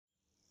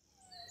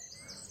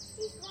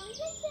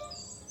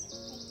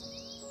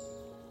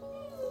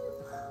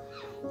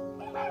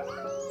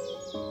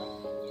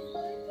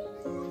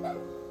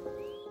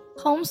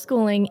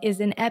Homeschooling is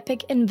an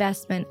epic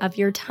investment of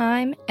your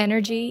time,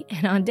 energy,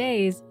 and on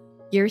days,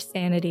 your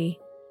sanity.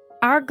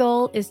 Our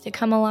goal is to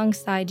come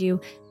alongside you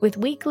with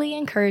weekly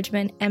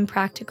encouragement and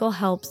practical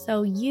help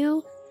so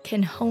you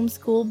can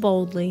homeschool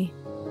boldly.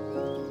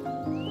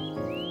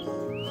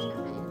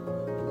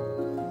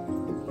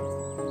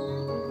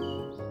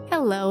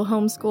 Hello,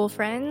 homeschool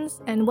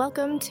friends, and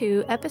welcome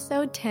to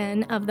episode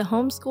 10 of the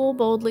Homeschool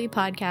Boldly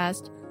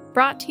podcast,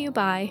 brought to you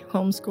by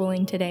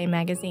Homeschooling Today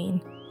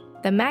magazine.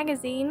 The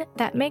magazine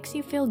that makes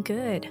you feel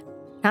good,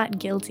 not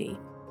guilty.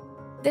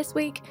 This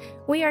week,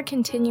 we are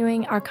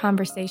continuing our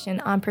conversation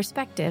on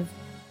perspective.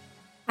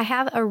 I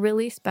have a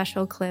really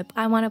special clip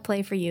I want to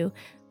play for you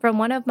from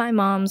one of my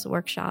mom's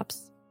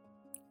workshops.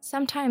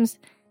 Sometimes,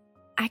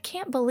 I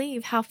can't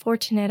believe how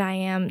fortunate I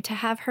am to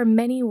have her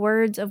many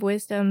words of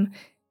wisdom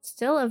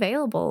still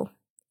available,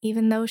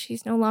 even though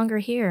she's no longer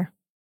here.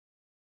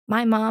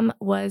 My mom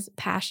was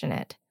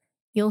passionate.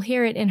 You'll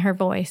hear it in her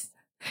voice.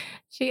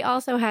 She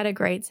also had a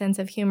great sense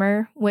of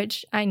humor,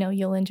 which I know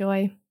you'll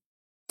enjoy.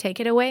 Take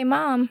it away,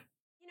 Mom.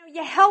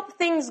 You help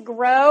things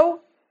grow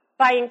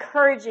by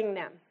encouraging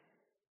them.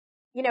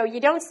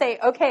 You don't say,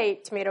 okay,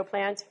 tomato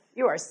plant,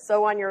 you are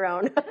so on your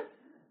own.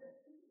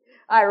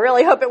 I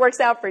really hope it works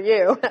out for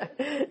you.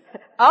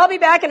 I'll be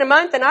back in a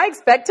month and I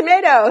expect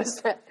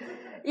tomatoes.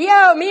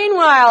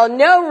 Meanwhile,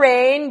 no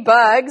rain,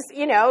 bugs,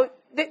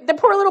 the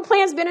poor little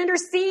plant's been under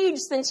siege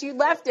since you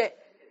left it.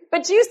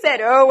 But you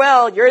said, oh,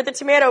 well, you're the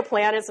tomato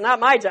plant. It's not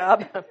my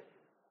job.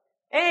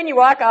 And you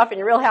walk off and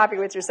you're real happy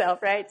with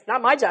yourself, right? It's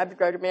not my job to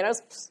grow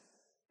tomatoes.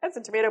 That's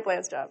the tomato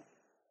plant's job.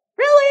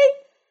 Really?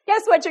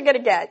 Guess what you're going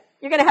to get?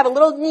 You're going to have a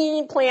little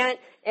neat plant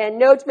and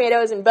no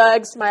tomatoes and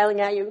bugs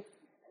smiling at you.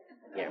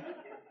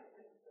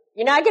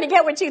 You're not going to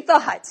get what you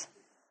thought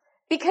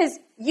because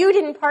you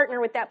didn't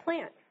partner with that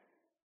plant.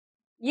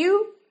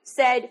 You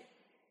said,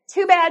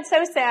 too bad,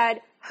 so sad,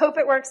 hope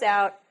it works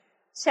out,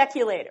 check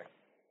you later.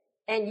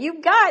 And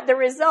you got the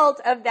result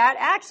of that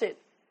action,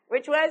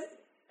 which was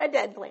a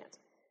dead plant.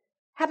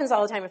 Happens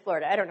all the time in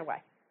Florida. I don't know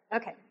why.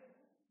 Okay.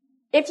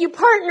 If you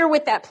partner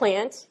with that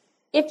plant,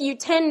 if you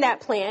tend that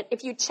plant,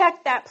 if you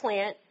check that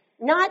plant,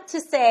 not to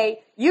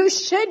say, you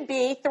should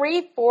be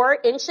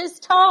 3-4 inches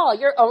tall.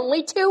 You're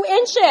only 2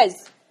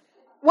 inches.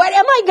 What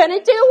am I going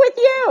to do with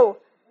you?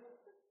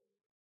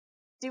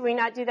 Do we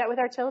not do that with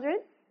our children?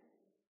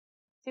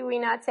 Do we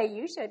not say,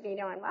 you should be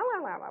doing blah, blah,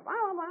 blah, blah,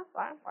 blah,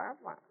 blah, blah,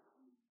 blah.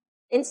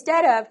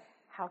 Instead of,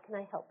 how can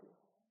I help you?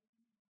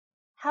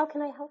 How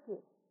can I help you?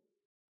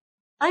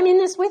 I'm in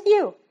this with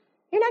you.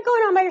 You're not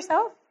going on by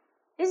yourself.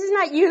 This is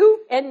not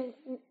you and,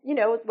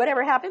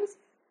 whatever happens.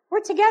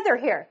 We're together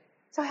here.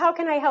 So how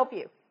can I help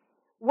you?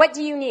 What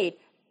do you need?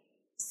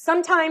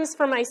 Sometimes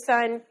for my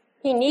son,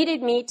 he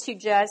needed me to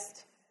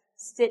just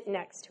sit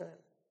next to him.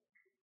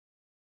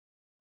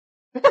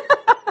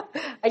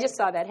 I just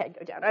saw that head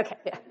go down. Okay.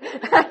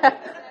 Yeah.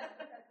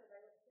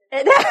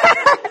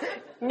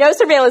 No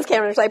surveillance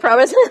cameras, I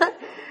promise.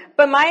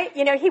 But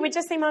he would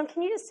just say, Mom,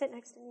 can you just sit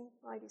next to me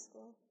while I do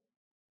school?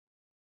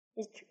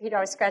 He'd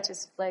always scratch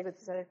his leg with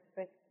his other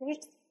foot. Can you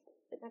just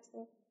sit next to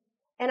me?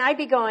 And I'd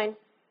be going,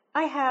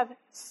 I have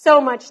so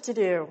much to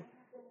do.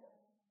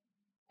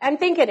 I'm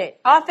thinking it.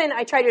 Often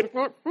I try to,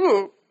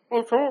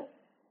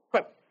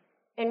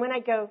 and when I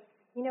go,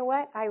 you know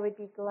what? I would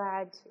be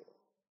glad to.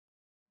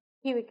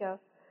 He would go,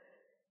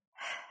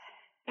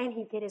 and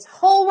he'd get his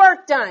whole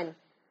work done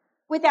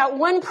without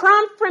one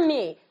prompt from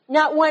me.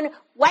 Not one,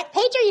 what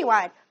page are you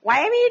on? Why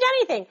haven't you done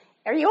anything?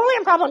 Are you only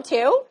on problem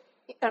 2?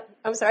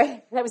 I'm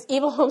sorry, that was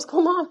evil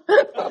homeschool mom.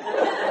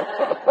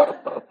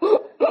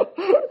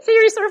 She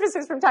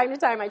resurfaces from time to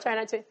time. I try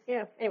not to,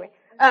 anyway.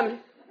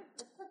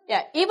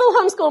 Evil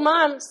homeschool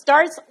mom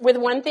starts with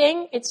one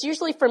thing. It's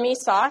usually for me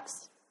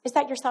socks. Is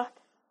that your sock?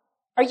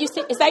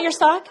 Is that your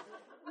sock?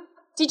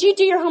 Did you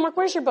do your homework?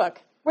 Where's your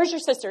book? Where's your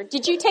sister?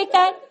 Did you take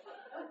that?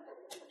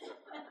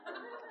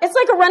 It's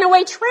like a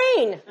runaway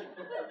train.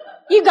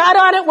 You got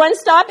on at one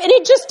stop and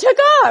it just took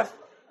off.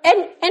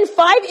 And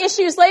 5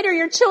 issues later,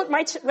 your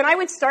children, when I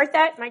would start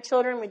that, my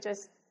children would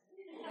just,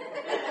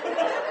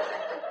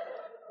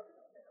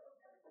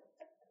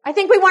 I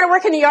think we want to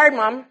work in the yard,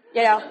 Mom.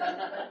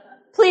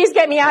 Please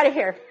get me out of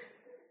here.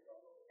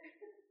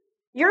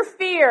 Your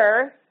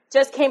fear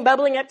just came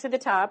bubbling up to the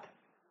top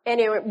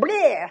and it went,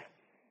 bleh,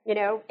 and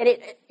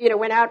it,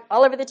 went out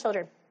all over the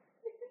children.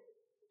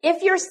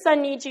 If your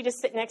son needs you to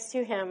sit next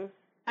to him,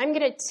 I'm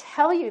going to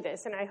tell you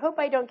this, and I hope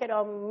I don't get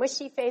all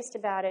mushy-faced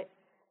about it,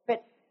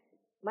 but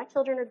my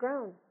children are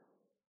grown.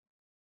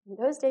 And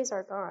those days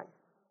are gone.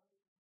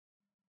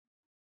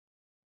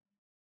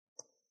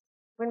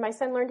 When my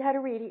son learned how to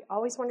read, he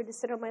always wanted to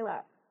sit on my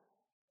lap.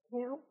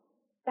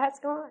 That's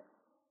gone.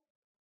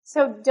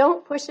 So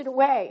don't push it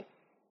away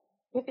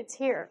if it's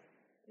here,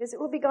 because it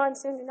will be gone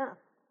soon enough.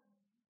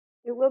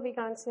 It will be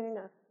gone soon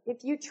enough.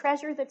 If you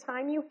treasure the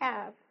time you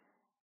have,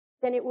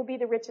 then it will be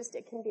the richest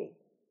it can be.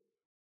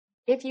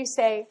 If you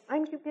say,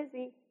 I'm too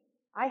busy,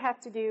 I have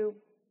to do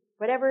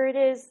whatever it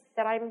is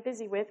that I'm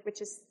busy with,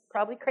 which is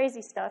probably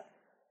crazy stuff,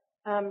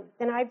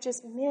 then I've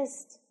just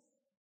missed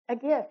a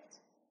gift.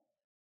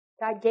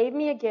 God gave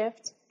me a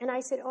gift, and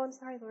I said, oh, I'm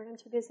sorry, Lord, I'm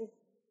too busy.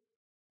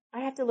 I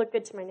have to look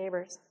good to my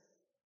neighbors.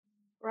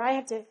 Or I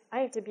have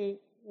to be,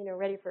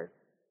 ready for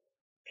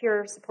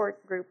peer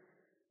support group,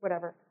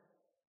 whatever.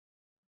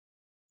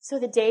 So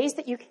the days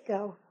that you can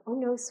go, oh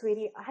no,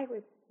 sweetie, I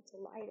would be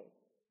delighted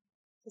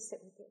to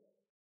sit with you.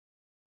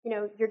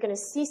 You're going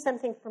to see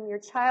something from your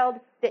child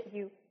that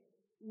you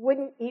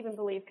wouldn't even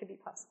believe could be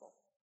possible.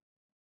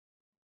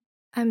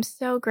 I'm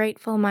so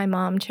grateful my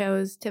mom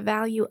chose to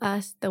value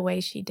us the way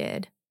she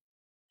did.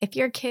 If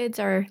your kids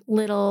are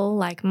little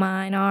like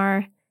mine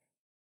are,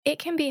 it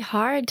can be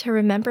hard to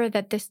remember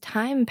that this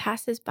time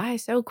passes by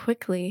so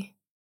quickly.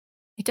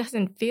 It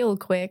doesn't feel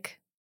quick.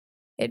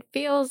 It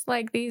feels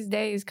like these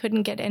days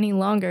couldn't get any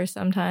longer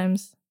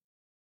sometimes.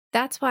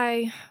 That's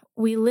why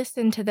we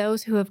listen to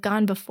those who have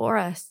gone before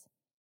us,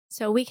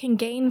 so we can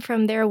gain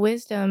from their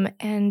wisdom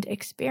and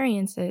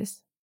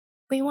experiences.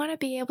 We want to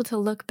be able to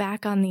look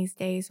back on these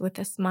days with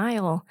a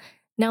smile,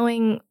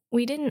 knowing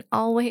we didn't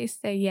always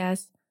say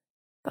yes,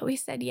 but we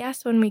said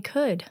yes when we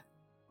could.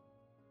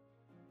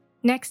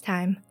 Next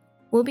time,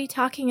 we'll be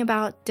talking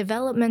about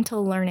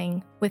developmental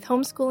learning with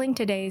Homeschooling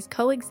Today's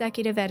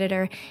co-executive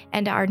editor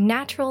and our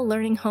Natural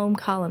Learning Home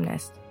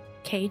columnist,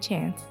 Kay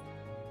Chance.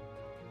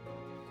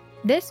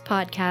 This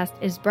podcast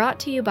is brought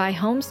to you by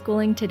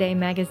Homeschooling Today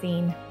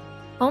magazine.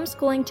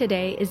 Homeschooling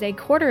Today is a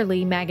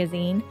quarterly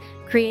magazine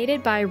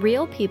created by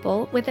real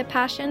people with a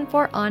passion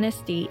for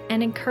honesty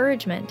and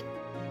encouragement.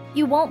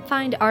 You won't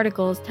find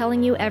articles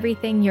telling you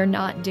everything you're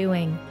not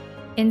doing.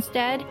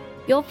 Instead,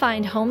 you'll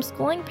find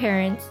homeschooling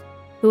parents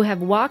who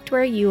have walked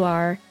where you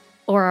are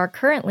or are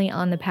currently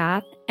on the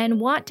path and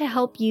want to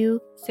help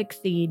you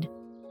succeed.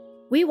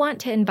 We want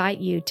to invite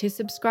you to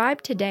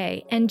subscribe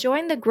today and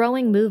join the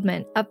growing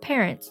movement of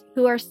parents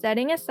who are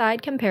setting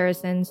aside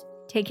comparisons,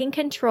 taking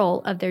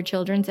control of their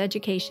children's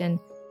education,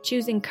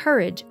 choosing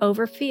courage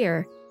over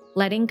fear,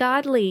 letting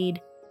God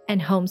lead, and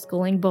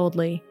homeschooling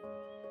boldly.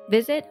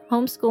 Visit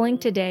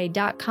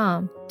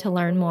homeschoolingtoday.com to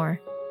learn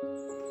more.